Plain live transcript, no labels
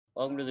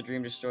Welcome to the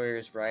Dream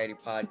Destroyers Variety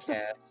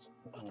Podcast.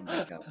 Oh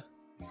my god.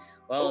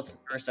 Well, it's the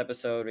first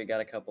episode. We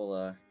got a couple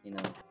of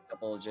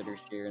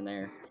jitters here and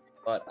there.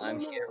 But I'm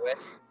here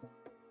with...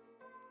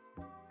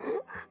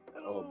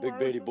 Oh, big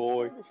baby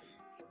boy.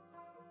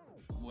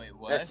 Wait,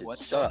 what? Ashton,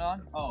 What's shut going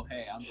on? Oh,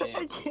 hey, I'm I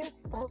Dan. can't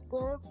stop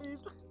laughing.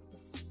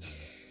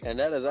 And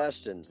that is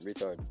Ashton,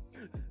 retard.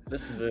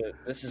 This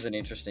is an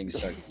interesting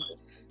start.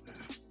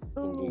 I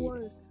don't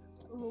know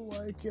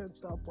why I can't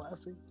stop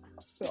laughing.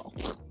 Oh.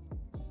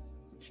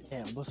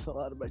 Damn, almost fell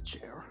out of my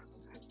chair.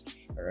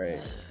 Alright.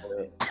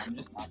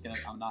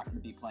 I'm not gonna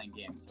be playing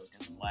games, so it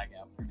doesn't lag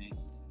out for me.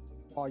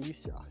 Oh, you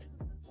suck.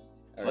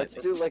 Let's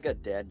do like a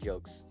dad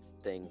jokes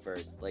thing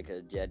first, like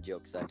a dad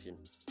joke section.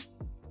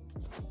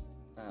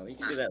 We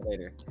can do that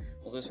later.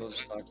 We'll just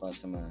talk about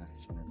some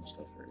random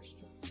stuff first.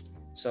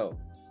 So,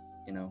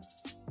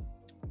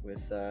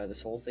 with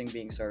this whole thing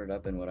being started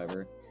up and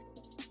whatever,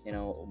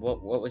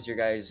 what was your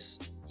guys'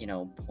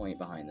 point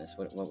behind this?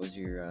 What was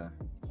your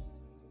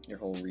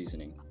whole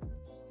reasoning?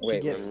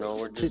 Wait, Get-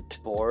 We're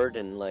just bored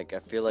and like I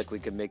feel like we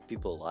could make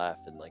people laugh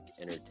and like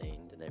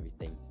entertained and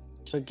everything.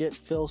 To get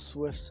Phil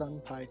Swift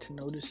Senpai to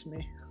notice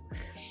me.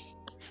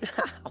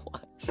 What? Oh,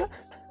 Oh,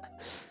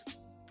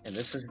 And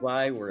this is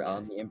why we're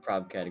on the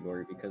improv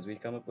category, because we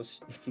come up with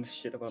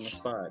shit up on the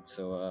spot.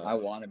 So I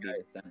want to be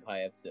the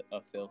senpai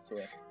of Phil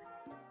Swift.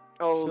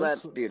 Oh, Phil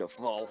that's Swift.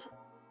 beautiful.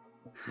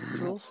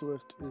 Phil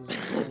Swift is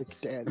like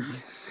daddy.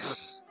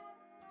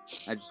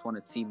 I just want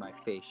to see my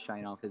face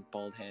shine off his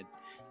bald head.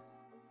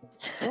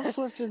 Phil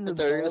Swift is I the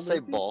thought you were gonna say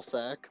bald, ball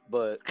sack,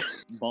 but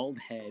Bald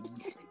head.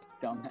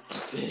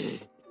 Dumbass.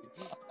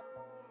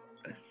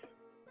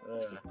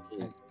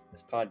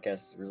 this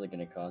podcast is really going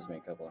to cause me a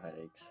couple of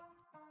headaches.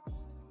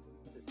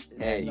 It's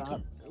Hey,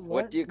 not,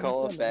 what do you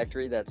call a What's that?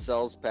 factory that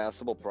sells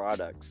passable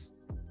products?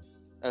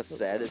 A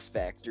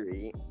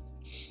satisfactory.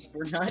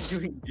 We're not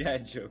doing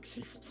dad jokes.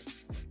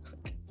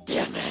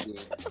 Damn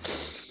it!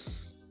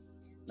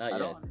 Not I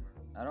yet.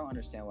 don't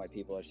understand why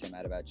people are so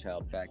mad about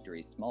child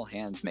factories. Small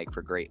hands make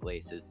for great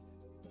laces.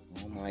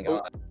 Oh my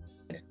god.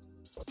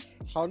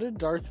 How did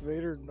Darth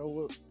Vader know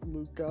what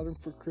Luke got him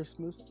for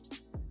Christmas?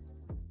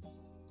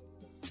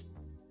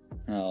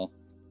 Oh,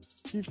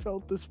 He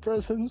felt this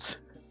presence.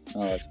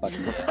 that's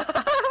fucking good.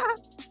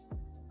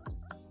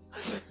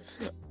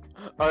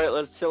 Alright,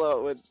 let's chill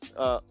out with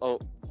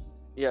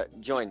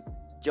join.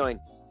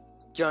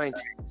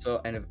 So,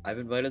 and I've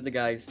invited the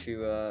guys to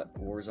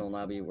Warzone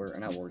lobby,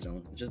 not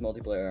Warzone, just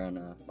multiplayer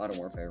on Modern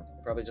Warfare.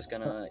 We're probably just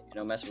gonna,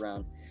 mess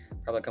around.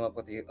 Probably come up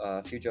with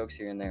a few jokes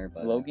here and there,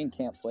 but... Logan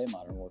can't play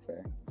Modern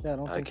Warfare. Yeah, I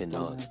don't I think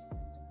cannot.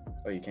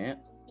 Oh, you can't?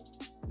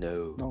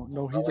 No.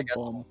 No, he's I a guess-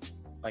 bum.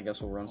 I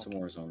guess we'll run some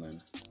Warzone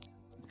then.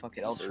 Fuck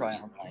it, I'll try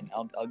online.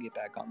 I'll get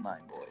back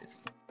online,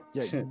 boys.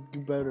 Yeah,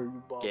 you better,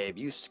 you bum. Gabe,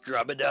 you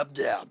scrub it up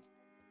down.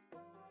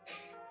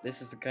 This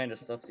is the kind of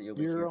stuff that you'll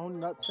be Your hearing own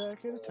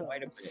nutsack at a time.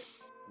 quite a bit.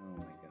 Oh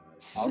my god.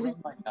 I'll rub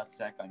my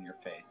nutsack on your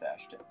face,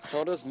 Ashton.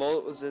 How does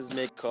Moses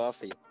make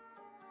coffee?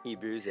 He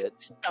brews it.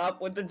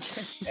 Stop with the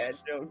dad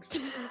jokes.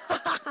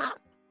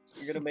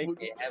 You're gonna make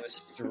me have a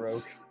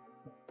stroke.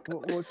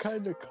 What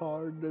kind of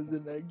car does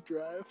an egg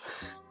drive?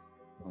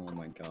 Oh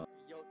my god.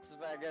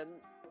 Volkswagen.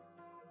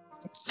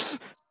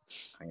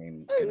 I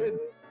am gonna...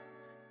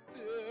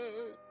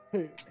 Hey,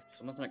 If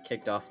someone's not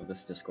kicked off of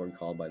this Discord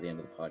call by the end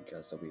of the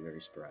podcast, I'll be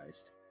very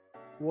surprised.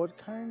 what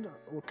kind of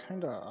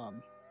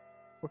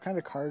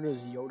car does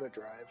Yoda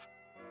drive?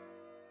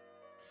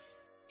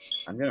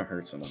 I'm gonna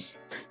hurt someone.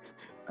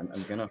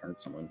 I'm gonna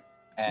hurt someone.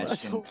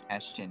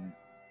 Ashton,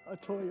 A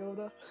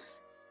Toyota?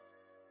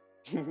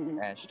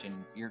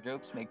 Ashton, your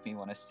jokes make me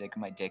want to stick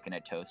my dick in a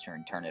toaster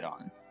and turn it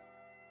on.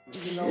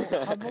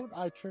 How about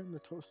I turn the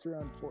toaster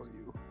on for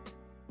you?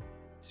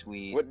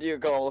 Sweet. What do you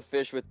call a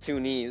fish with two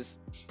knees?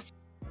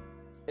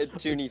 It's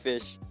toony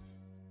fish.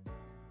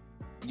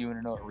 You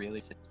want to know a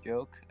really racist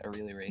joke? A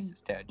really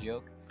racist dad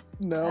joke?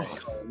 No.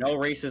 No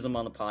racism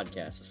on the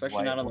podcast, especially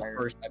Why- not on the why-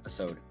 first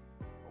episode.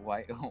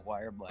 Why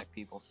are black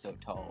people so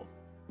tall?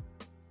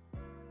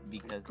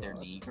 Because they're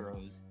God.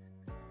 Negroes.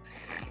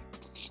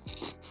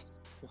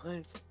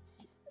 What?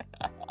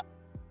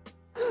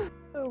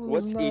 That was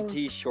What's not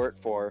a- ET short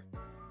for?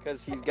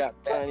 Because he's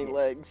got tiny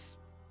legs.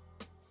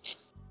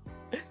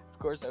 Of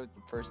course, I was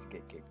the first to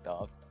get kicked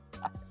off.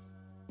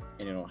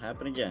 And it'll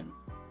happen again.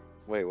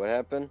 Wait, what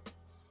happened?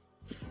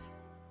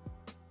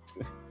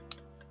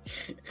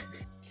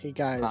 Hey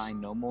guys,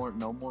 Fine, no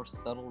more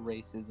subtle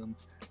racism.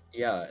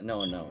 Yeah, no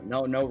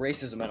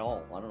racism at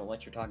all. I don't know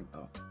what you're talking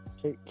about.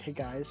 hey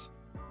guys,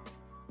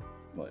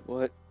 What?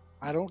 What?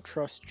 I don't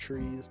trust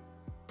trees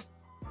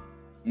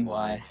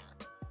Why?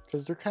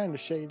 because they're kind of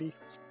shady.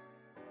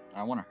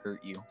 I want to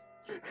hurt you.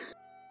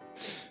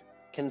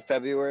 Can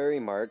February,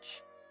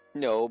 March?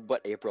 No,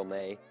 but April,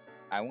 May.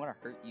 I want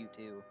to hurt you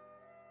too.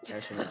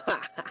 Actually,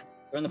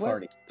 join the What?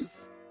 party.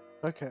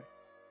 Okay.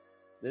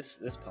 This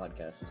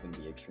podcast is going to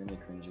be extremely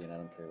cringy, and I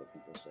don't care what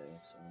people say.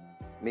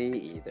 So. Me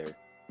either.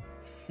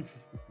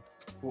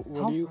 What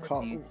How do you hard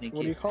call do you think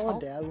what do you it- call how-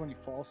 a dad when he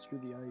falls through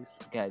the ice?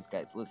 Guys,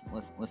 listen.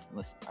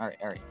 All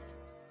right.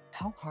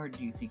 How hard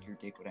do you think your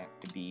dick would have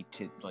to be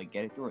to like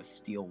get it through a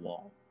steel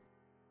wall?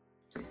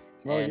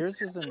 Well, And-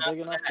 yours isn't big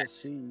enough to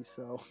see,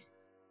 so.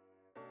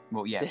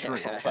 Well, yeah, true,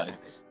 but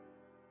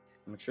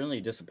I'm extremely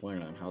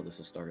disappointed on how this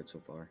has started so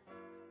far.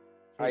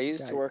 I Hey,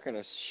 used to guy- work in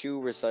a shoe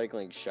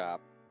recycling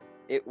shop.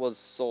 It was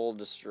soul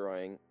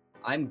destroying.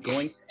 I'm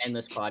going to end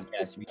this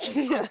podcast.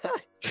 Because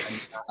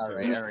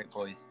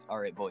all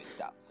right, boys,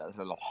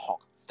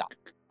 stop.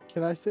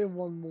 Can I say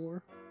one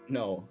more?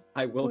 No,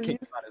 I will kick you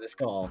Please? out of this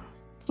call.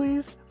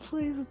 Please,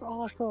 please, it's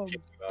awesome.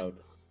 Kick you out.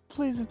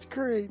 Please, it's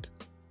great.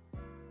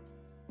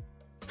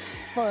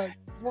 Fine,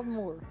 one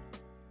more.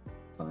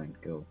 Fine,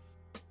 go.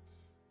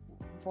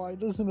 Why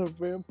doesn't a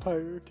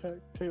vampire attack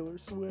Taylor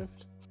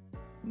Swift?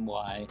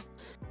 Why?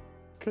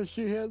 Cause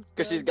she has.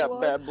 Because she's got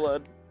bad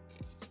blood.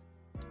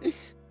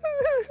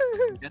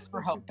 Just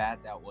for how bad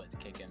that was,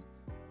 kicking.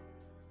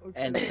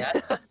 Okay. And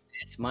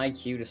it's my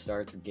cue to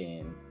start the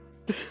game.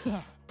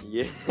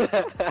 Yeah.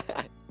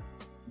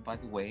 By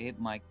the way,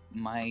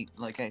 my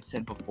like I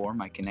said before,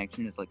 my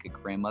connection is like a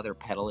grandmother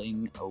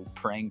praying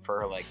for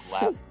her like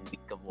last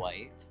week of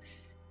life.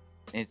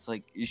 It's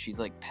like she's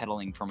like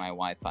pedaling for my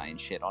Wi-Fi and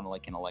shit on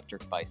like an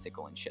electric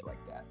bicycle and shit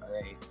like that. All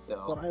right,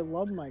 so. But I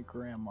love my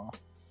grandma.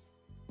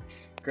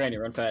 Granny,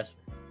 run fast.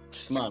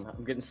 Come on,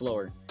 I'm getting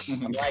slower.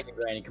 I'm lagging,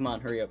 Granny. Come on,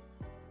 hurry up.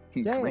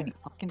 Yeah. Granny,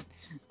 fucking.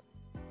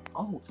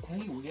 Oh,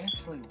 hey, we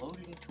actually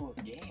loaded into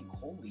a game.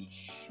 Holy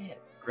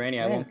shit. Granny,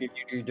 I Man. won't give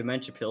you your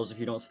dementia pills if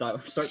you don't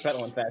start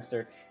pedaling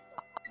faster.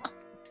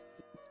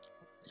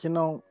 You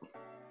know,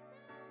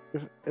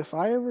 if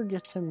I ever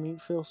get to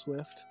meet Phil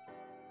Swift,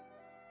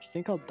 I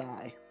think I'll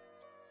die.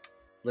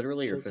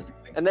 Literally or Just-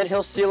 physically. And then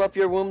he'll seal up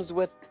your wombs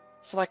with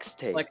flex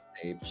tape. Flex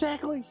tape.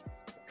 Exactly.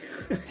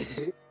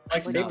 Flex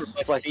Like tape a or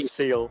Flex flex tape?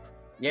 seal.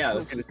 Yeah, I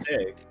was gonna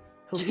say.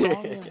 He'll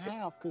saw me in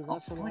half because I'll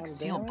that's a lot like of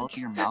seal both damage. of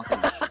your mouth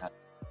and shut.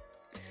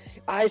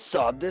 I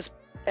saw this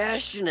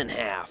Ashton in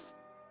half.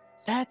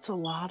 That's a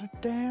lot of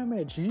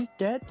damage. He's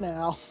dead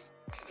now.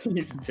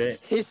 He's dead.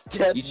 He's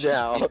dead It's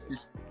now.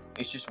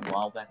 it's just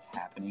while that's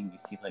happening, you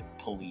see like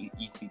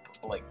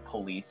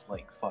police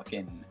like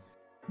fucking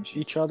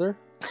Each other.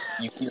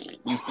 you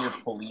hear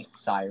police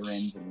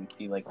sirens and you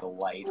see like the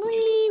lights.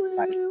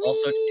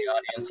 Also, to the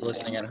audience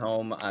listening at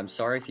home, I'm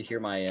sorry if you hear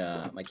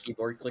my my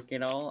keyboard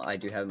clicking at all. I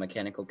do have a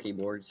mechanical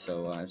keyboard,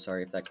 so I'm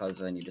sorry if that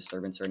causes any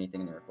disturbance or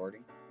anything in the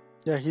recording.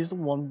 Yeah, he's the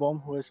one bum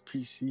who has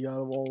PC out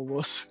of all of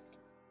us.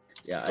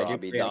 Yeah, I do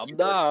Dobby play on a dob keyboard.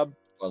 dob.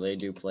 Well, they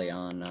do play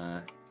on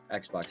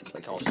Xbox and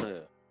PlayStation.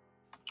 Also,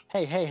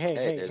 Hey,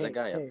 there's a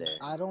guy up hey, there.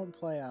 I don't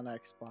play on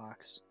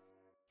Xbox.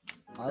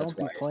 I That's don't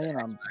be why I said playing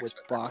on Xbox, with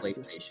but not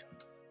boxes.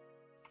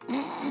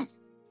 PlayStation.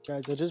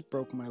 Guys, I just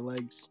broke my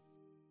legs.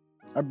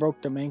 I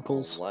broke them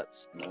ankles.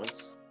 What's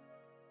once?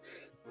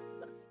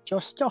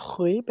 Just a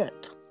wee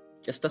bit.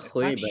 Just a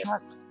wee bit.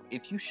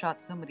 If you shot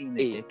somebody in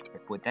the Hey. dick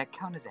tip, would that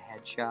count as a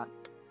headshot?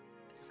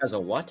 As a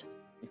what?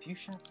 If you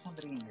shot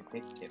somebody in your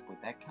dick tip,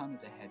 would that count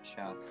as a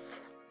headshot?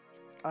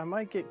 I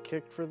might get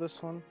kicked for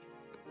this one,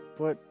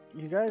 but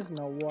you guys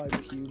know why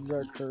pubes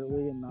are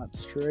curly and not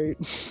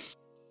straight.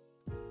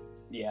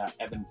 Yeah,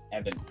 Evan,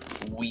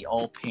 we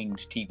all pinged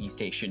TV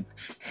station.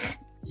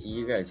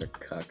 You guys are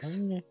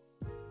cucks.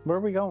 Where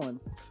are we going?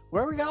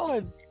 Where are we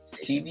going?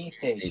 TV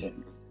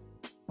station.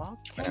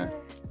 Okay.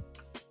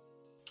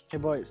 Hey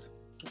boys,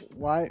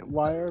 why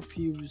are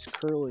pubes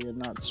curly and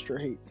not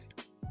straight?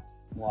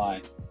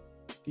 Why?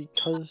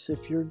 Because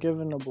if you're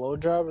given a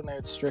blowjob and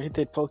they're straight,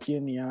 they'd poke you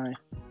in the eye.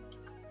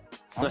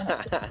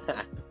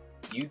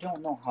 You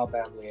don't know how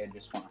badly I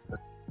just want to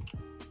hurt.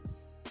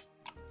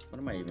 What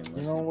am I even listening?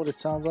 You know what it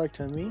sounds like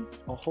to me?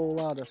 A whole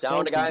lot of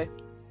Down the guy.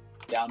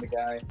 Down the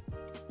guy.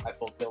 I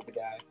fulfilled the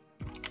guy.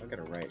 I've got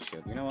a riot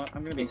shield. You know what?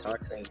 I'm gonna be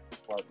toxic. See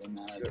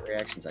what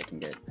reactions I can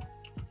get.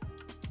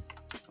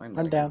 I'm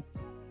down.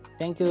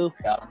 Thank you.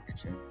 Yeah,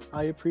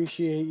 I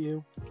appreciate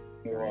you.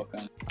 you're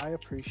welcome. I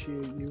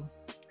appreciate you.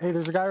 Hey,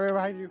 there's a guy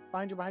right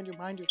behind you.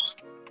 Behind you.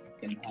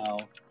 In hell.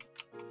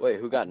 Wait,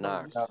 who got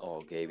knocked?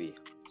 Oh, Gaby.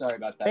 Sorry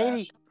about that.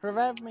 Baby,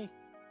 revive me.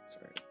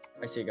 Sorry.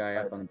 I see a guy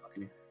up on the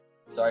balcony.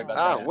 Sorry about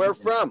Ah, that. where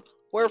from?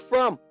 Where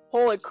from?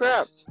 Holy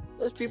crap!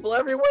 There's people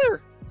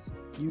everywhere.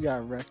 You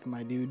got wrecked,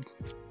 my dude.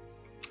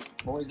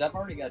 Boys, I've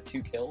already got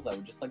 2 kills. I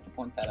would just like to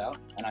point that out.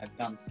 And I've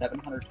done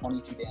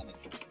 722 damage.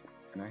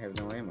 And I have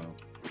no ammo.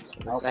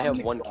 Nope, I I'm have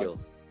gonna 1 go. kill.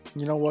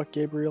 You know what,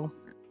 Gabriel?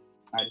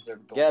 I deserve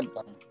a gold Yeah.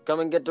 star. Come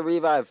and get the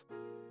revive.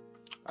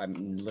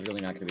 I'm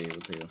literally not gonna be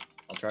able to.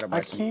 I'll try to buy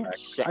I some can't.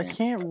 crack. I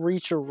can't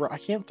reach I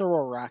can't throw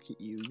a rock at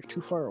you. You're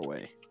too far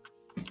away.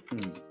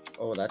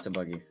 Oh, that's a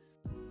buggy.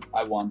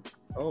 I won.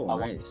 Oh, I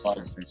want nice. the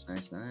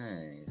bug.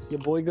 Nice. Your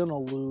boy gonna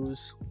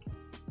lose.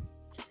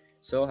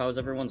 So, how's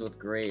everyone's with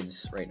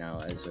grades right now?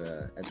 As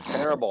a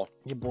Terrible.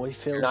 Your boy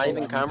failed. Not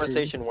even telemetry.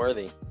 conversation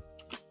worthy.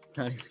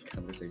 Not even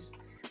conversation.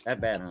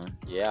 That bad, huh?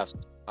 Yes.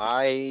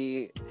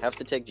 I have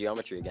to take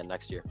geometry again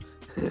next year.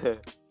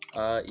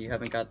 You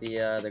haven't got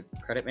the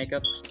credit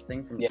makeup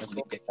thing from Yeah,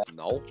 principal? you get that.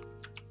 No.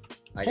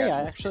 I Hey, got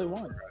I actually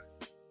won.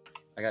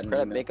 I got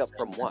Credit no makeup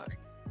from what?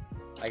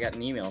 I got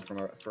an email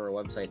for a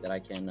website that I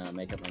can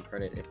make up my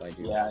credit if I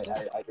do. Yeah,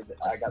 I did.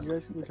 I got. You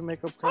guys, we can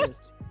make up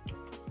credits.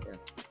 Yeah.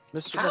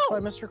 Mr. How? That's why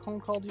Mr.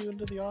 Cone called you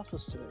into the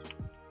office today.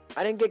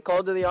 I didn't get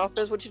called to the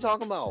office. What you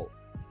talking about?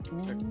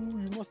 Ooh,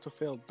 you must have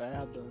failed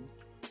bad then.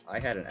 I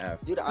had an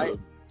F. Dude, I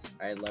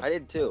left. I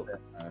did too.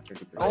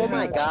 50%. Oh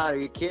my god, are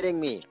you kidding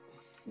me?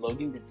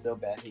 Logan did so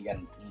bad he got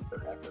an E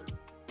for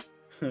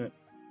effort.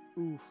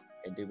 Oof,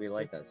 It do be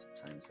like that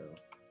sometimes. So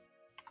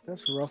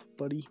that's rough,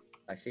 buddy.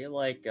 I feel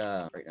like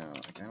right now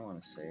I kind of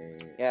want to say.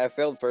 Yeah, I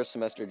failed first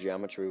semester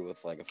geometry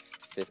with like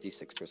a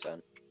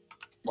 56%.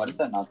 Why does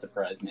that not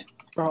surprise me?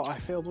 Bro, I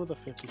failed with a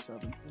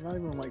 57. You're not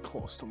even like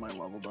close to my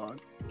level, dog.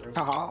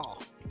 Ah,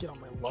 get on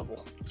my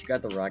level. You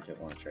got the rocket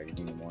launcher. I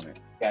didn't even want it.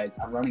 Guys,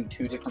 I'm running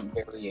 2 different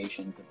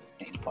variations of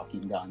the same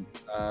fucking gun.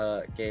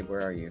 Gabe,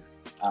 where are you?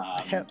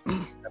 I have. I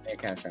need a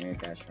cash. I need a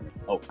cash.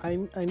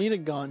 I need a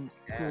gun.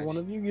 Cash. Will one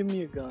of you give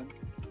me a gun?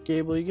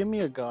 Gabe, will you give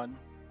me a gun?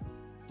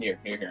 Here.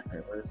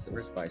 Alright,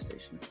 where's the buy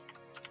station?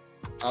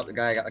 Oh, the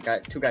guy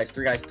got 2 guys,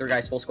 3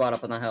 guys, full squad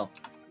up on the hill.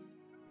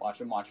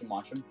 Watch him.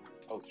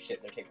 Oh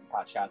shit, they're taking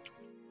pot shots.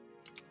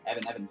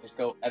 Evan, just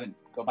go. Evan,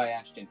 go by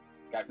Ashton.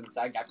 Guy from the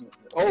side, guy from the.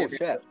 Oh,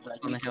 shit.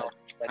 On the hill.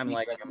 I'm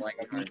lagging.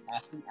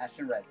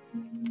 Ashton, res.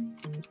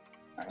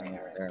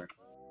 Alright. There.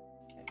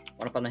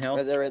 One up on the hill.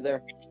 Right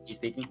there. He's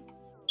speaking.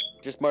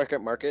 Just mark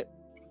it.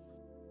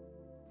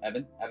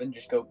 Evan,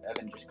 just go get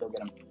him.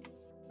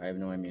 I have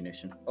no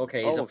ammunition.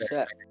 Okay, he's Oh up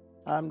there.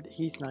 shit.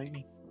 He's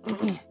 90.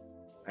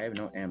 I have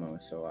no ammo,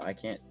 so I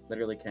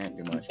literally can't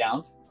do He's much.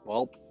 down.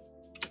 Well,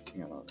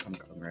 Hang on,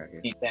 I'm right here.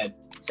 He's dead.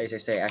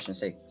 Say, Ashton,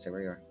 say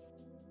where you are.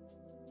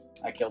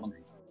 I killed him.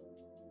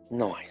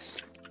 nice.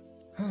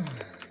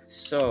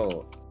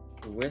 So,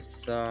 with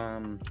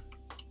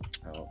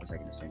what was I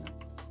gonna say now?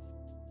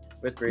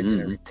 With grades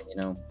and everything,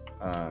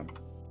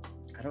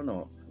 I don't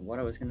know what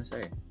I was gonna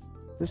say.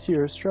 This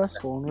year is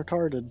stressful and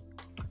retarded.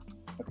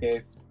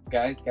 Okay,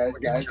 guys, getting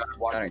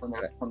watch shot.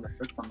 from the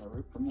roof.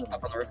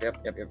 Up on the roof.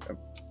 Yep.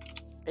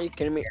 Are you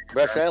kidding me?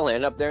 Bro, should I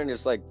land up there and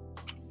just like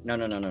No.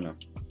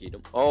 eat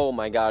them? Oh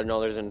my god, no,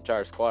 there's an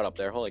entire squad up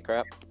there. Holy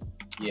crap.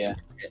 Yeah.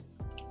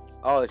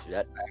 Oh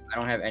shit. I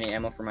don't have any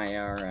ammo for my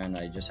AR, and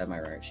I just have my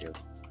riot shield.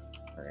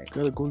 Alright.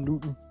 Gotta go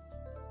looting.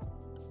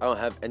 I don't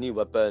have any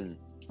weapon.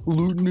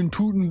 Looting and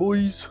tooting,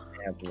 boys.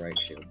 I have the riot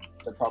shield.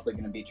 They're probably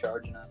gonna be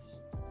charging us,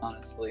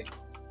 honestly.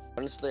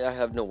 Honestly, I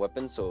have no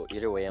weapon, so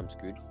either way I'm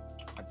screwed.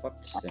 I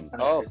bucked Sim.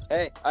 Oh,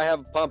 hey, I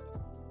have a pump.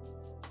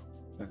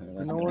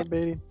 You know what,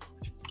 Beatty?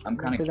 I'm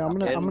kind Beatty, of. I'm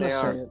gonna they say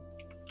are. it.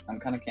 I'm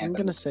kind of I'm camping.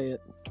 gonna say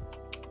it.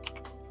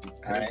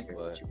 Alright.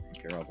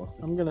 Your elbow.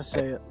 I'm gonna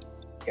say it.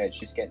 Guys,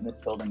 just get in this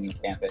building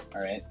and camp it.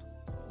 All right.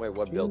 Wait,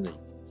 what building?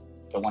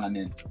 The one I'm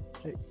in,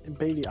 Hey,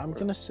 Beatty, I'm Where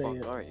gonna the say fuck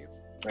it. are you?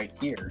 right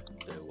here.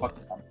 Say Fuck.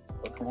 what?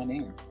 So come on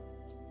in.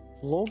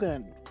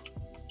 Logan,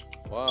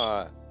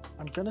 What?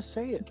 I'm gonna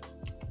say it.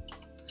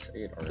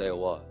 Say it already. Say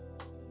what?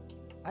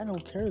 I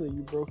don't care that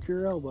you broke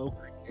your elbow.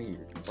 Hey,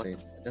 you can say it.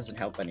 It doesn't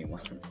help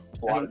anyone. I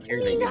Squad don't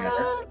care that you have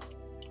it.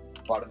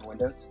 Squad in the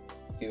windows.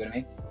 See what I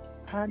mean?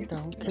 I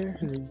don't care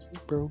that you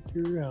broke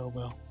your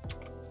elbow.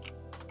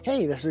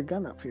 Hey, there's a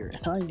gun up here,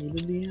 and I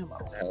needed the ammo.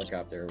 There's a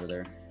helicopter over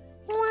there.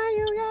 Why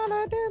you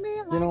gotta do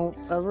me like You know,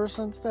 ever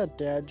since that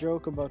dad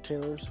joke about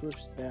Taylor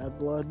Swift's Bad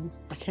Blood,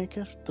 I can't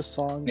get the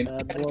song Maybe-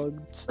 Bad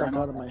Blood stuck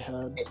out of my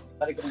head. Hey,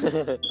 gotta go in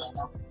this right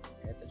now.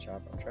 I hit the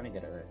chop. I'm trying to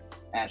get it right.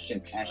 Ashton,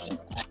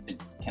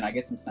 can I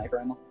get some sniper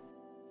ammo?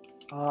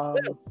 Oh,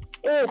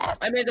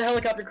 I made the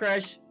helicopter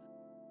crash.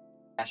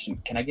 Ashton,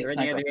 can I get They're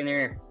sniper?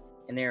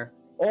 in there.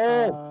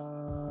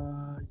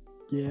 Oh,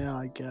 Yeah,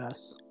 I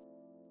guess.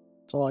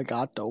 That's all I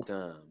got, though.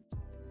 Damn.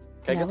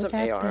 Can I get some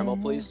AR ammo,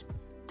 please?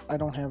 I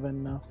don't have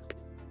enough.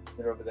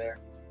 They're over there.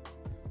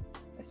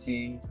 I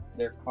see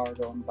their car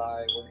going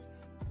by.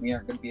 We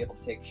aren't going to be able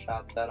to take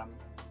shots at them.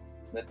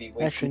 That'd be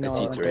way Actually, too no, I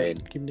see risky. three.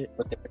 give me it.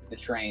 But there's the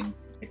train.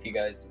 If you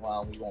guys,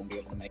 well, we won't be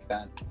able to make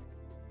that.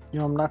 You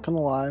know, I'm not gonna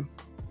lie.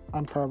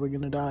 I'm probably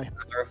gonna die.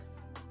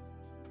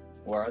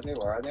 Where are they?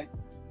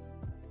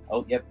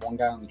 Oh, yep, one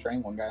guy on the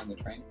train.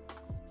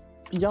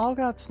 Y'all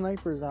got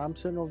snipers, and I'm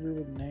sitting over here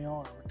with an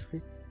AR.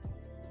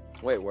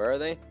 Wait, where are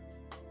they?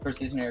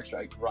 Precision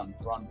airstrike. Run.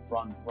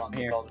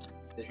 Here. With all the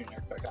precision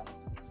airstrike on it.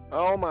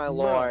 Oh my Bro.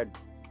 lord.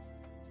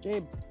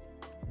 Gabe,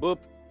 Boop.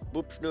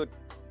 Boop schnoot.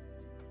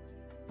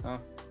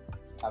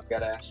 I've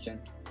got Ashton.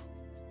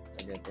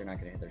 They're not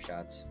gonna hit their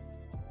shots.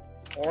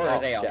 Or Oh,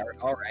 they shit. are.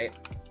 All right.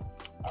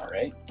 All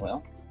right.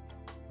 Well,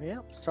 yeah,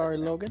 sorry,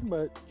 Logan,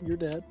 but you're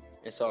dead.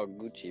 It's all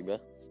Gucci, bro.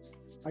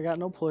 I got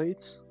no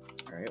plates.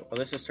 All right. Well,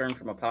 this has turned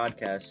from a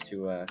podcast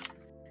to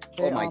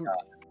Hey, oh my god.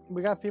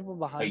 We got people I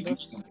behind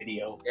us. used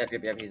video.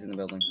 Yep. He's in the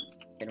building.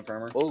 Hidden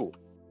farmer. Oh,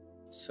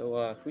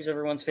 So, who's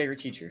everyone's favorite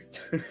teacher?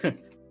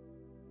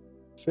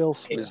 Phil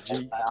Hey, Miss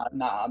Swift. G.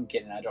 Nah, I'm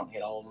kidding. I don't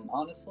hate all of them,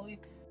 honestly.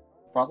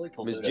 Probably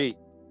Miss Polluta. G.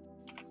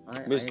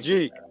 I Miss agree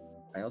G. with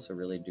that. I also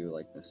really do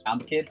like this. Down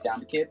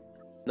the kid.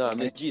 No,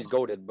 Miss G's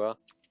goated, bro.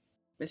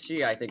 Miss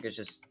G, I think, is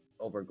just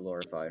over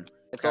glorified.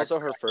 It's also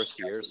her first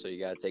year, so you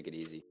gotta take it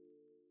easy.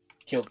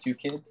 Killed 2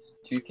 kids.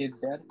 2 kids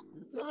dead.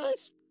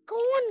 Nice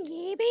going,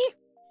 Gaby.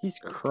 He's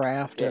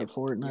craft at Gabe,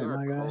 Fortnite, you're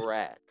my guy.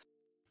 correct.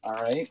 All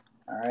right.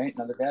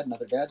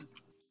 Another dead.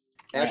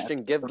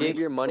 Ashton, give Gabe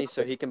your money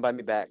so he can buy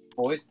me back.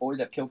 Boys,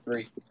 I've killed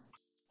 3.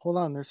 Hold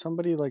on, there's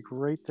somebody like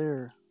right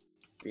there.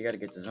 We gotta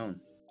get the zone.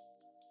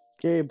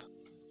 Gabe,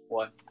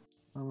 What?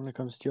 I'm gonna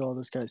come steal all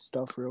this guy's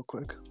stuff real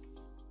quick.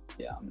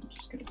 Yeah, I'm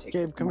just gonna take.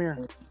 Gabe, come here.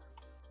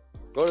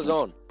 Go to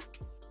zone.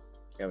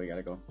 Yeah, we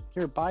gotta go.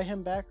 Here, buy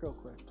him back real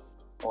quick.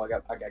 Oh, I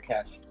got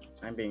cash.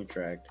 I'm being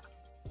tracked.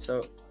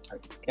 So,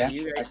 Cash. do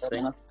you guys I got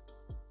think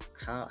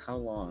enough. how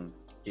long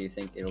do you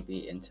think it'll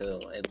be until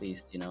at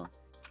least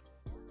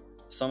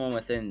someone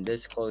within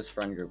this close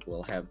friend group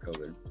will have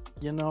COVID?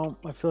 You know,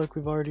 I feel like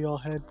we've already all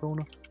had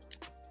Rona.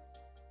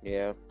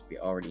 Yeah, We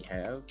already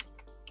have.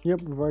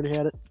 Yep, we've already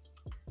had it.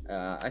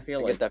 I feel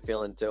I like get that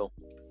feeling too.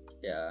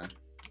 yeah.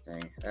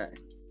 Dang. All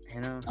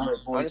right,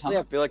 boys, Honestly,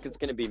 I feel like it's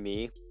gonna be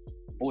me.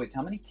 boys,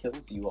 how many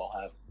kills do you all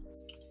have?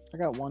 I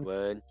got one.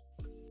 Would.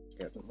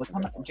 Yep. Look how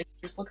many,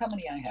 just look how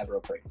many I have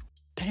real quick.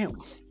 Damn,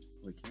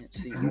 We can't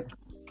see.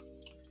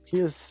 he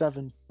is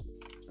 7.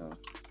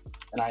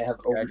 And I have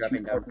over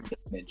dropping down. 2,000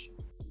 damage.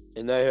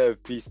 And I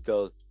have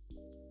pistols.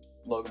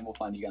 Logan will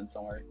find you guns,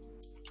 don't worry.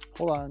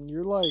 Hold on,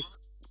 you're like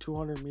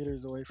 200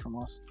 meters away from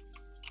us.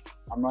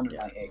 I'm running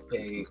my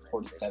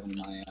AK-47,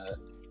 my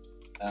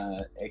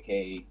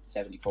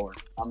AK-74.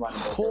 I'm running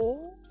both,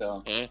 Oh,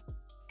 so Eh?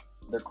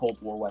 they're Cold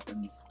War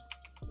weapons.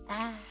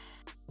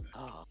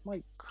 Oh,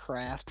 my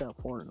craft at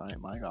Fortnite,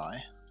 my guy.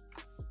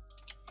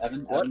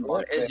 Evan,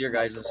 What is your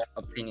guys'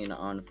 opinion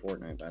on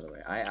Fortnite, by the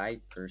way? I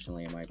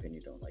personally, in my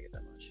opinion, don't like it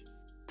that much.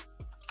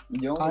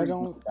 The only I reason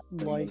don't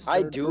that like.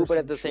 I do, but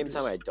at third-person the same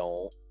time, shooters. I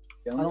don't.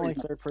 the I only don't like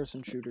reason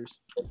third-person shooters.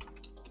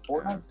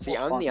 Fortnite's See,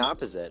 more I'm fun. the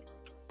opposite.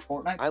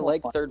 Fortnite's I more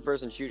like fun.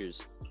 third-person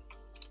shooters.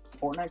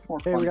 Fortnite's more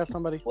Hey, fun. we got if you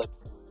somebody. play-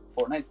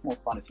 Fortnite's more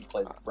fun if you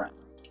play with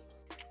friends.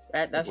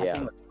 That's the Yeah.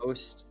 thing with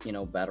most,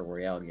 battle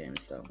royale games.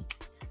 So,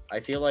 I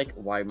feel like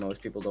why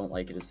most people don't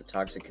like it is the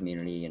toxic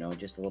community.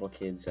 Just the little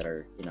kids that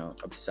are,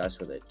 obsessed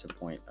with it to the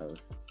point of.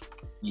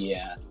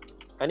 Yeah.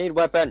 I need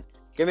weapon.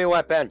 Give me a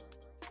weapon.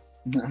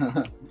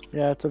 It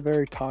Yeah, it's a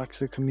very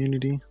toxic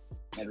community.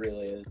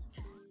 really is.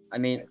 I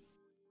mean,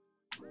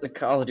 the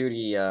Call of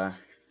Duty, Call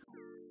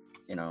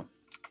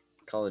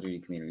of Duty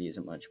community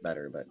isn't much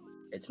better, but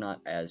it's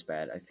not as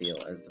bad, I feel,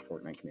 as the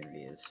Fortnite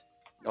community is.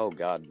 Oh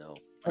God, no.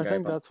 I Okay,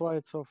 think but- that's why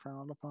it's so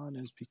frowned upon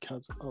is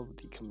because of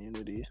the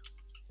community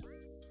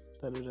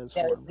that it is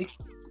Yeah, formed.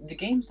 the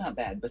game's not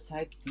bad.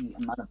 Besides the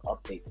amount of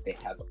updates they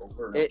have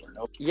over and It- over and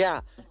over.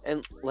 Yeah,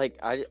 and like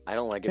I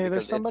don't like it Hey, because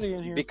there's somebody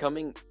in here.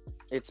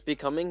 it's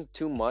becoming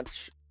too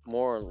much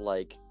more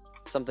like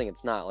something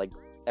it's not. Like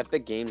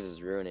Epic Games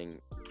is ruining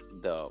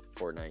the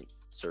Fortnite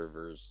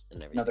servers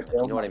and everything. Another Like,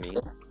 kill. you know what I mean?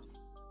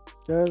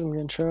 Guys, I'm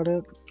getting shot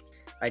at.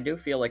 I do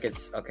feel like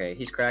it's okay.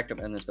 He's cracked up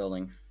in this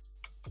building.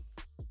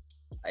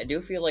 I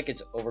do feel like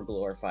it's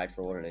overglorified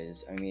for what it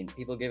is. I mean,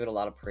 people give it a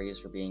lot of praise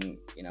for being,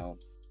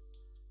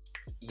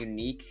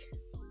 unique.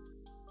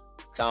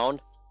 Down.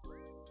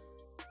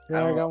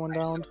 Yeah, I don't got know. one I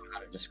just down. don't know how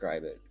to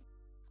describe it.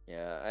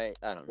 Yeah,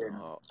 I don't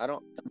know. I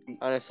don't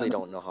honestly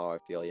don't know how I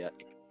feel yet.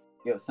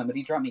 Yo,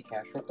 somebody drop me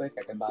cash real quick.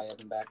 I can buy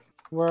Evan back.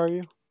 Where are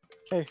you?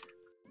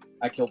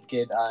 I killed the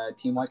kid.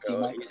 Team wipe, Let's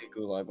team go. wipe. Easy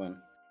gulag win.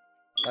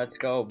 Let's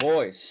go,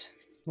 boys.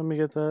 Let me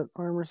get that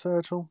armor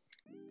satchel.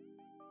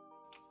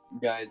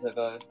 Guys,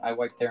 I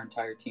wiped their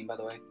entire team, by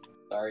the way.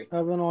 Sorry.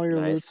 Evan, all your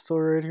Nice. loot's still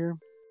right here.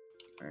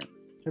 Alright.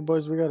 Hey,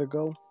 boys, we gotta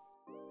go.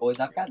 Boys,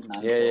 I've got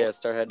 9 Yeah, kills. yeah.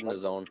 Start heading to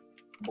zone.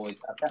 Boys,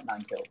 I've got 9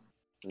 kills.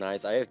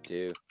 Nice. I have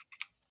 2.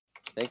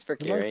 Thanks for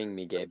You like- carrying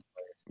me, Gabe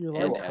You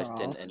and like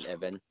Ashton craft. and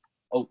Evan.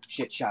 Oh,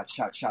 shit, shots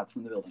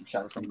from the building.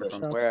 Shots from the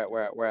building. Shots. Where at?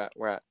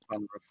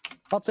 On the roof.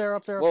 Up there,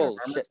 up there. Whoa,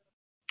 there. shit.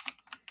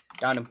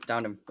 Downed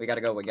him. We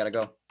gotta go.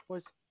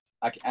 Boys,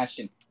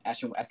 Ashton,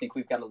 I think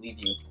we've got to leave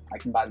you. I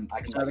can buy them.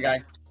 I can buy Another them.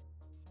 guy.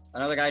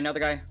 Another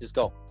guy. Just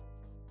go.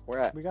 Where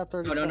at? we got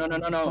 30 No,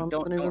 seconds. no.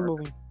 Don't even worry.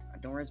 moving.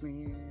 Don't res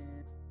me.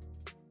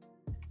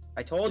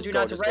 I told Just you go,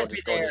 not to just go, res me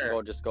just go, just there.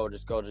 go,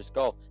 just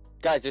go.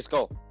 Guys, just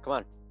go. Come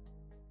on.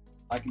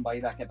 I can buy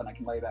you back, Evan. I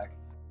can buy you back.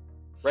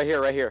 Right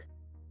here.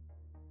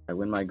 I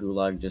win my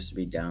gulag just to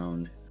be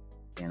downed.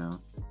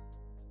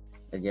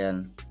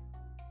 Again.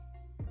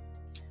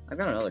 I've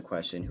got another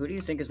question. Who do you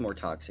think is more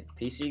toxic?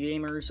 PC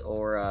gamers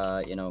or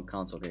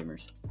console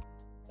gamers?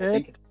 I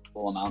think It, it's an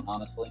equal amount,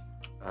 honestly.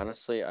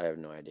 Honestly, I have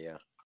no idea.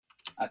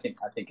 I think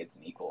it's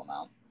an equal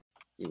amount.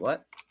 You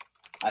what?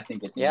 I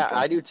think it's an Yeah, equal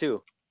I do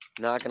too.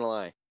 Not gonna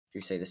lie.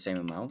 You say the same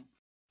amount?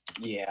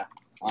 Yeah,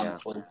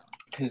 honestly,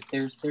 because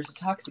there's a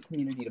toxic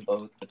community to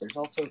both, but there's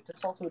also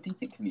a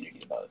decent community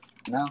to both.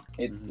 You know,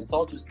 it's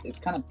all just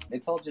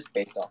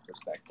based off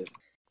perspective.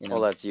 Well,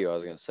 that's you. I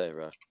was gonna say,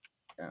 bro.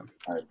 All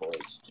right,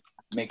 boys,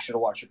 make sure to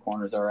watch your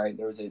corners. All right,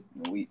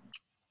 we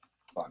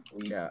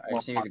Yeah, I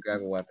just needed to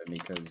grab a weapon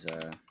because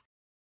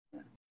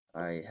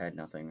I had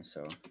nothing.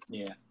 So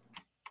Yeah,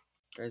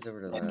 guys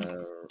over to And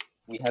the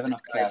we have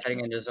enough guys cash.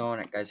 heading into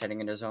zone. Guys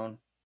heading into zone.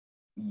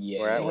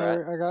 Yeah, We're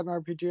at- I got an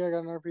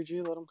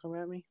RPG. Let him come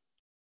at me.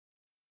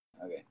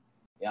 Okay.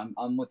 Yeah,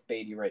 I'm with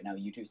Beatty right now.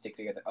 You two stick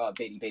together.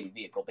 Beatty,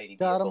 vehicle, Beatty,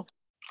 Got vehicle. him.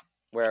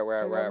 Where, Hey, where,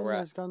 Evan, where?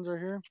 there's guns right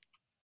here.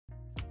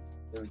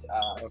 There's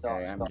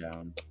Okay, I'm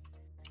down.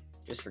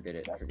 Just forget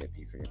it. Forget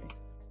me.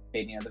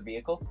 Beatty on the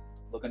vehicle.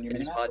 Look on your They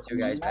just minimap. bought Look 2 on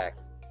your guys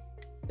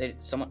minimap. back.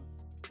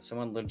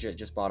 Someone legit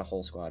just bought a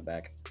whole squad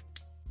back.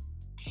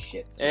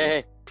 Shit.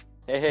 Hey.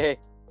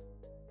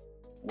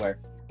 Where?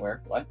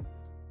 What?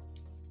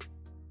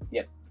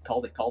 Yep.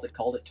 Called it.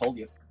 Told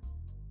you.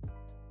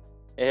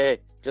 Hey,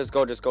 just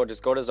go to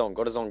zone.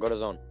 Go to zone.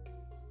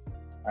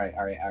 All right.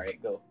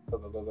 Go.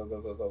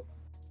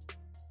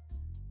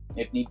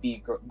 If need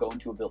be, go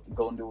into a building.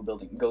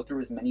 Go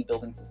through as many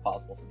buildings as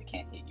possible so they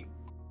can't hit you.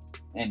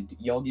 And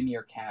y'all give me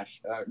your cash.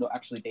 No,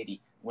 actually,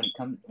 Beatty. When it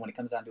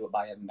comes down to it,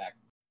 buy Evan back.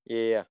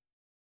 Yeah.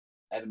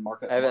 Evan,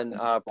 Evan,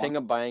 ping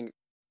a buying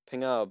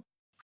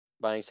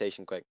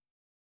station quick.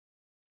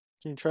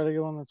 Can you try to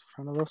get one that's in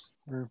front of us?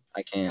 Or...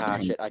 I can't. Ah,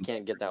 shit, I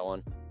can't get that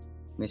one.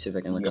 Let me see if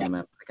I can look on the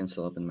map. I can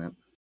still open the map.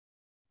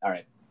 All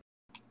right.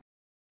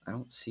 I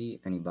don't see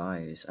any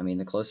buys. I mean,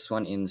 the closest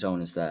one in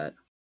zone is that.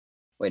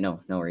 Wait,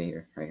 no, right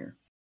here.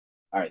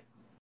 All right.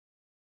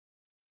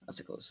 That's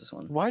the closest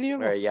one. Why do you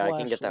have Alright, a yeah, I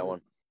can get that flashlight?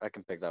 one. I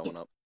can pick that one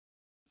up.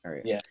 All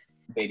right. Yeah.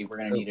 Beatty, we're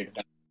gonna need it.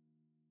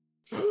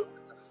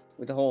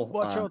 With the whole.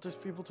 Watch out, there's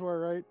people to our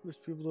right.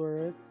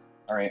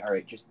 All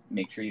right. Just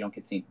make sure you don't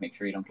get seen. All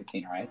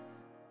right.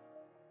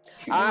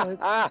 Shoot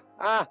I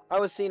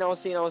was seen. Oh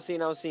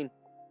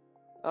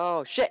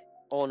shit!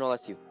 Oh no,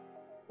 that's you.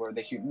 Where are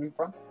they shooting you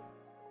from?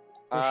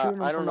 They're shooting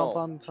them I don't from know. up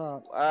on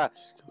top.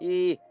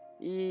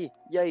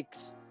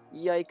 Yikers,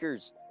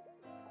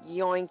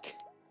 yoink.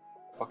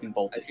 Fucking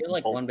bolt. I feel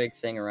like one big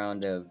thing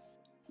around of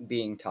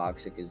being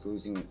toxic is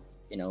losing,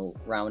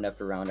 round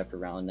after round after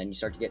round. And then you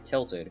start to get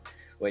tilted,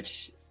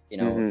 which,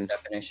 the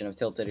definition of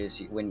tilted is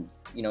when,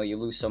 you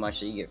lose so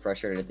much that you get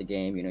frustrated at the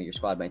game, your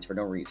squad mates for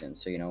no reason.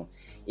 So,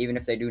 even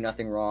if they do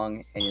nothing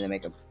wrong and they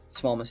make a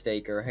small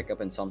mistake or a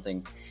hiccup in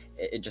something,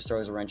 it just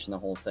throws a wrench in the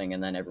whole thing,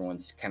 and then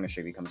everyone's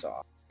chemistry becomes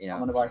off. I'm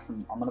gonna buy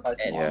some.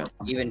 And Yeah.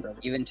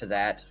 even to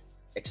that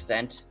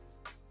extent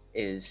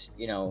is,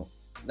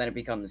 then it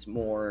becomes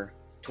more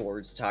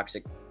towards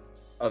toxic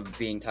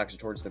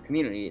towards the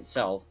community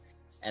itself,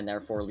 and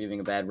therefore leaving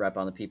a bad rep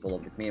on the people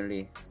of the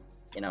community,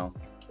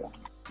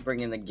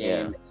 bringing the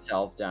game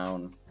itself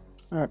down.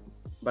 Alright.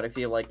 But I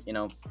feel like,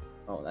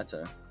 that's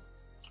the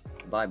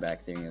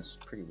buyback thing is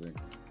pretty weird.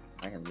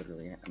 I'm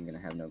gonna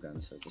have no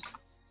guns, so just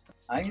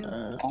I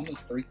have almost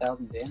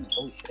 3,000 damage.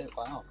 Holy shit!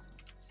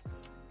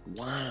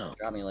 Wow.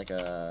 drop me like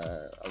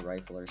a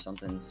rifle or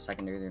something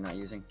secondary they're not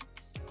using.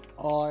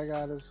 All I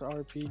got is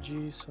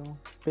RPG, so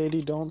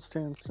Beatty, don't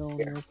stand still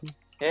and open.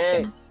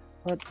 Hey,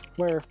 What?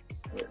 Where?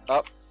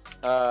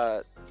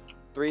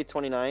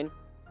 329.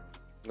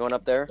 Going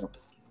up there.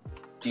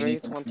 Do you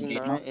need some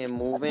 329 and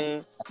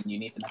moving. You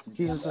need some SMG.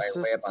 Jesus way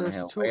assist. up on the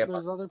hill, There's way up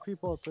There's other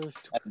people up there. There's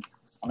two.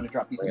 I'm gonna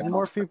drop these. Way up.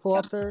 More people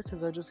up there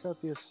because I just got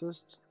the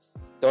assist.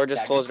 Door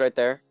just closed right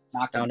there.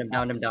 Knocked Downed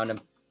him.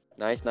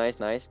 Nice.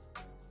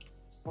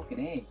 Fucking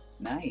A.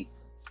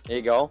 Nice. There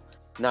you go.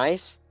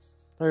 Nice.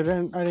 I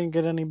didn't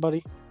get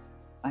anybody.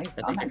 I think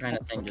the kind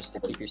of thing just to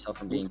keep yourself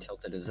from being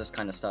tilted is this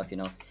kind of stuff,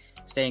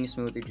 staying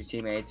smooth with your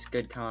teammates,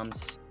 good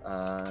comms.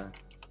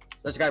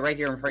 There's a guy right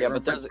here in front. Yeah,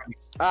 but there's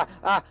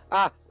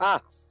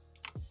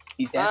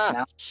He's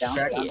down.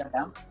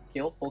 Down.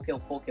 Killed. Full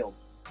kill.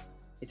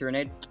 He threw a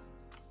nade.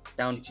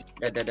 Down.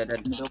 Dead. In the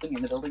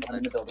building. I'm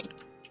in the building.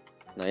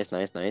 Nice.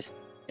 Yeah,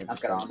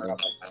 I've got armor.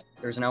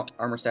 There's an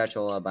armor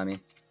satchel by me.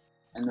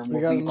 And then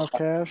We got enough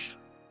cash.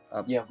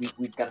 Yeah,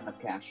 we've got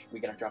enough cash. We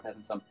gotta drop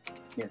Evan some.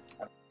 Here.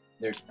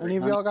 There's. Any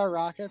of y'all got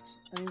rockets?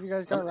 Any of you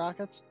guys got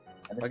rockets?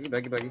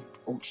 Buggy.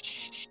 Oh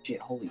shit!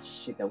 Holy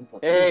shit! That was.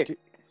 Hey.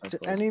 Do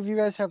any of you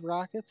guys have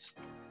rockets?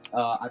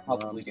 I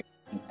probably do.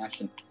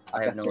 Ashton.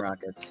 I have no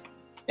rockets.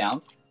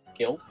 Down.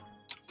 Killed.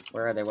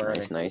 Where are they?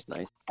 Nice.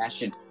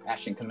 Ashton,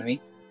 come to me.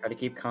 Try to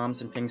keep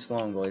comms and pings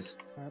flowing, boys.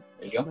 There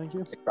you go. Thank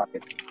you. 6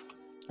 rockets.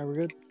 Are we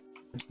good?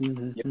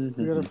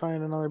 Mm-hmm. We gotta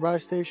find another buy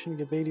station.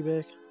 Get Beatty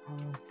back.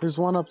 There's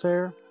one up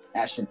there.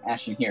 Ashton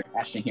here.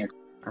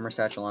 Armor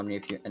satchel on me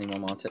if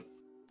anyone wants it.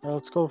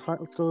 Let's go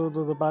to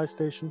the buy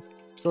station.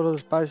 Let's go to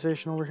this buy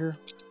station over here.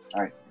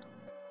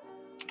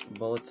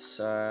 Bullets,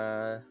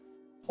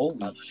 Holy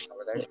shit.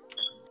 over there.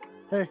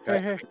 Hey,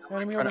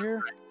 enemy over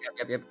here.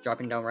 Yep,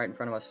 dropping down right in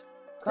front of us.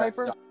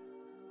 Sniper.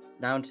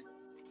 Downed.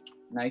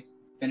 Nice.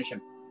 Finish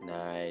him.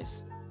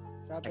 Nice.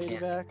 Got I Beatty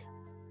can't. back.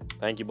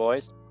 Thank you,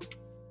 boys.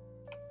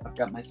 I've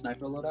got my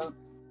sniper loadout.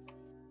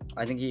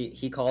 I think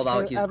he called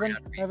out. Hey,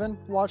 Evan,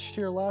 watch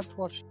to your left.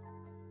 Watch.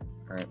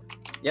 Alright.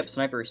 Yep,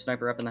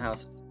 sniper up in the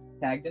house.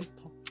 Tagged him.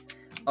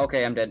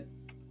 Okay, I'm dead.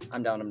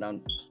 I'm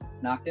down.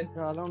 Knocked him.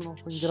 Yeah, I don't know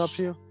if we can get up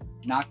to you.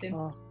 Knocked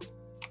him.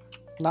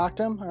 Knocked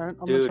him. All right,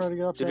 I'm Dude, gonna try to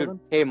get up to Evan.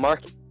 Hey,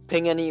 Mark,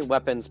 ping any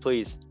weapons,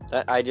 please.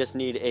 I just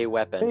need a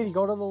weapon. Beatty,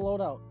 go to the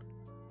loadout.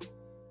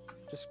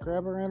 Just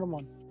grab a random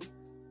one.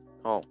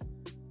 Oh,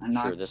 I'm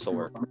sure, knocked this will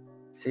work.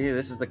 See,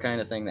 this is the kind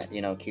of thing that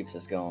keeps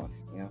us going.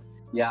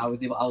 Yeah, I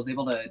was able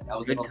to.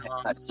 Good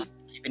comms,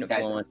 keeping it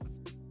Guys, flowing.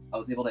 I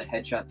was able to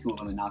headshot 2 of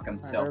them and knock them.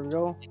 Alright, there we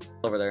go.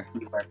 Over there.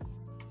 He's where-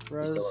 He's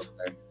Res. still over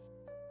there.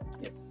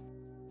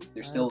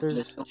 They're still. there's-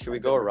 They're still Should we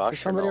go rush? There's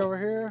or somebody no? over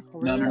here.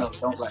 Over No, here. no, no!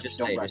 Don't rush! Just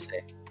Don't stay, rush! just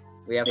stay.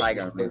 We have high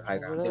ground. We have high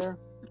Over ground. there.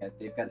 Yeah,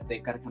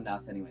 they've got to come down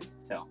to us anyways.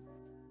 So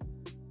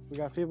We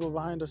got people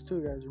behind us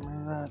too, guys.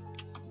 Remember that.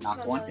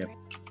 knock one. Yep.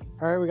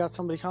 All right, we got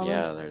somebody coming.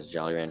 Yeah, there's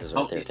Jolly Ranchers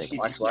right Oh, there. shit,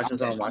 Taking. shit. Watch the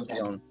zone. Watch the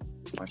zone.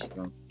 Watch the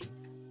zone.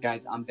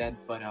 Guys, I'm dead,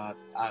 but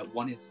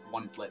one is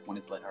lit. One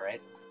is lit. All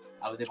right.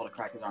 I was able to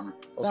crack his armor.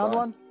 Full Down squad.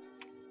 one.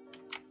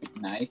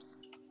 Nice.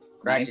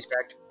 Cracked. Nice. He's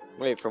cracked.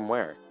 Wait, from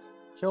where?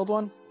 Killed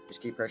one.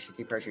 Just keep pressure.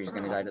 Keep pressure. He's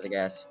gonna die to the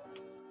gas.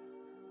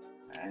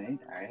 All right.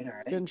 All right. All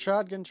right. Getting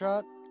shot. Getting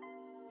shot.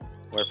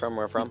 Where from?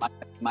 Where from?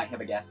 Might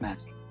have a gas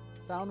mask.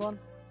 Down one.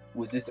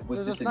 Was this? Was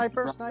There's a this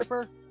sniper.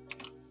 Sniper.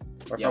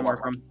 Where Yeah, from? Where we're-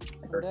 from?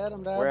 I'm dead.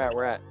 I'm dead. Where at?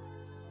 Where at?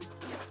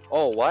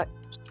 Oh, what?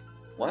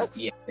 What?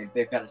 Yeah,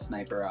 they've got a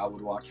sniper. I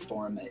would watch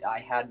for him. I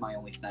had my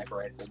only sniper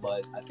rifle,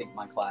 but I think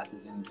my class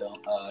is in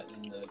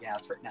the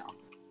gas right now.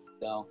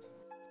 So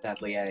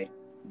sadly, you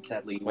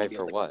won't Wait be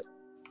for able to- what?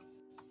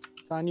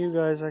 It's on you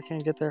guys. I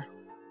can't get there.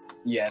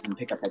 Yeah, and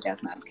pick up that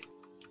gas mask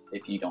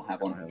if you don't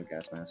have I don't one. have a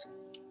gas mask.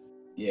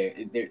 Yeah,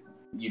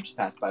 you just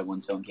passed by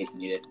one, so in case you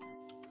need it.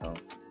 Oh.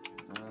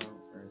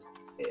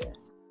 Yeah.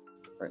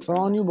 Right. It's all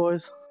on you,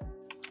 boys.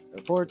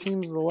 4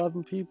 teams of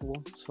 11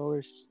 people, so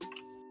there's.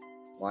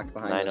 Locked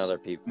behind 9 us. other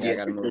people. Yeah, I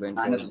gotta move into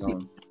Nine the other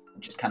zone.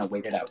 Just kind of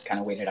wait it out.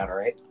 All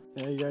right.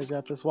 Yeah, you guys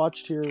got this.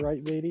 Watch to your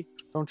right, Beatty.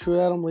 Don't shoot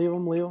at them. Leave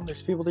them. Leave them.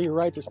 There's people to your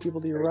right. There's people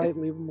to your right.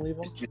 Leave them. Leave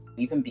them. Just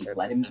leave them be.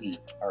 Let them be.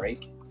 All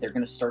right. They're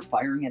gonna start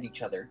firing at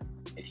each other.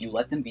 If you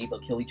let them be, they'll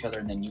kill each other,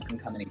 and then you can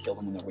come in and kill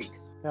them when they're weak.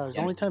 Yeah, there's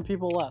Yeah. only 10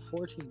 people left.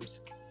 4 teams.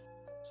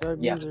 So that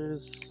means Yeah.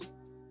 there's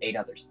 8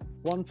 others.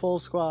 1 full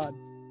squad.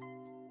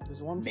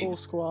 There's 1 Maybe- full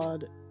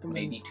squad and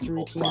maybe then 2 3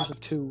 full teams squad. of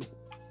 2.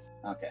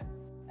 Okay.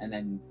 And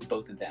then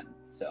both of them.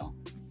 So,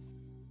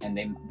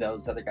 and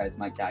those other guys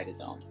might die to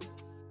zone.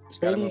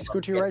 Just gotta Beatty, move scoot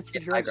up. to your Get- right. Scoot get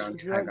to your high right. ground, Scoot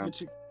to your high right.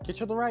 ground. Get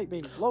to the right,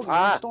 Beatty. Logan,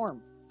 Ah!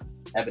 storm.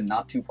 Evan,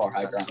 not too far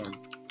high That's ground.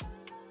 fine.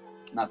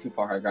 Not too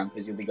far high ground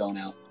because you'll be going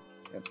out.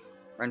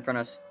 Right in front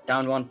of us.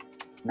 Down one.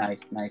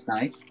 Nice, nice,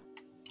 nice.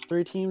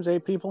 3 teams,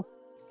 8 people.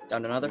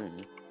 Down another.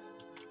 Mhm.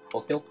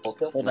 Full kill, full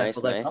kill. Hold Nice,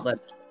 that. Hold that. nice. Hold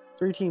that.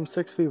 3 teams,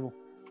 6 people.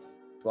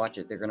 Watch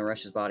it. They're gonna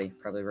rush his body.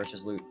 Probably rush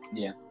his loot.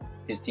 Yeah,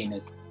 his team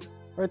is.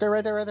 Right there,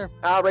 right there, right there.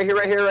 Ah, right here,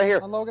 right here, right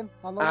here. On Logan.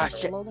 On Logan. Ah, on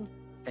shit. Logan.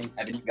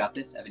 Evan, you got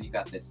this. Evan, you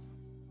got this.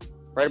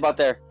 Right about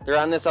there. They're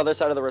on this other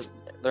side of the.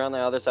 They're on the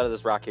other side of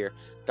this rock here.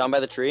 Down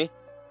by the tree.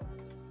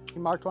 He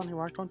marked one. He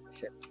marked one.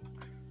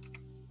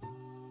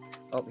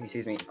 Oh, he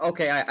sees me.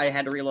 Okay, I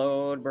had to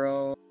reload,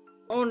 bro.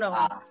 Oh no.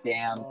 Ah,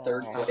 damn,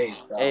 third Oh. place,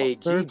 bro. Hey,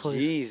 Third place.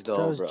 GG's That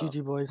though, was bro.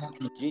 GG, boys.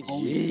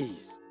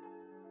 GG's.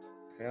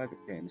 Yeah, good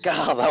games.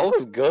 God, that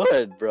was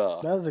good,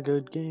 bro. That was a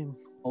good game.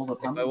 Hold up,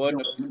 how If I many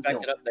wouldn't kills? have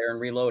backed it up there and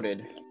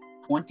reloaded.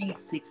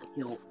 26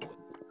 kills.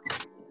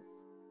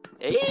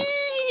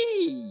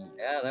 Hey.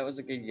 Yeah, that was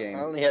a good game.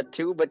 I only had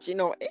 2, but you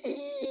know,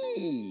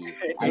 hey.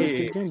 That was a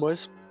good game,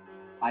 boys.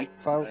 I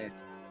If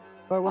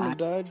I wouldn't have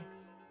died,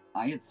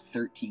 I had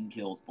 13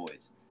 kills,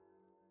 boys.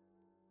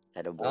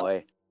 Had a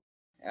boy.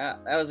 Yeah,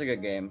 that was a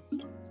good game.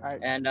 Alright.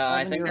 And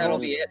I Evan, think your that'll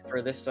host. be it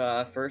for this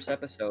first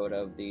episode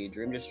of the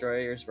Dream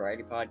Destroyers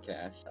Variety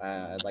Podcast.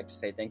 I'd like to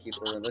say thank you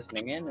for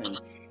listening in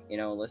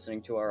and,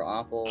 listening to our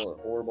awful,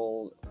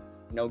 horrible,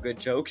 no good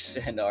jokes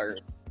and our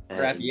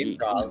crappy Indeed.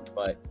 improv,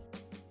 but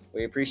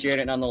we appreciate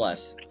it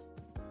nonetheless.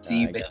 See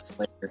you I guys guess.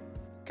 later.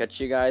 Catch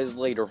you guys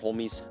later,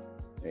 homies.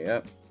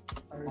 Yep.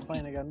 are we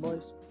playing again,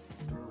 boys?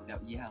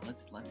 Yeah,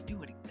 let's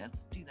do it.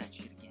 Let's do that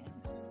shit again.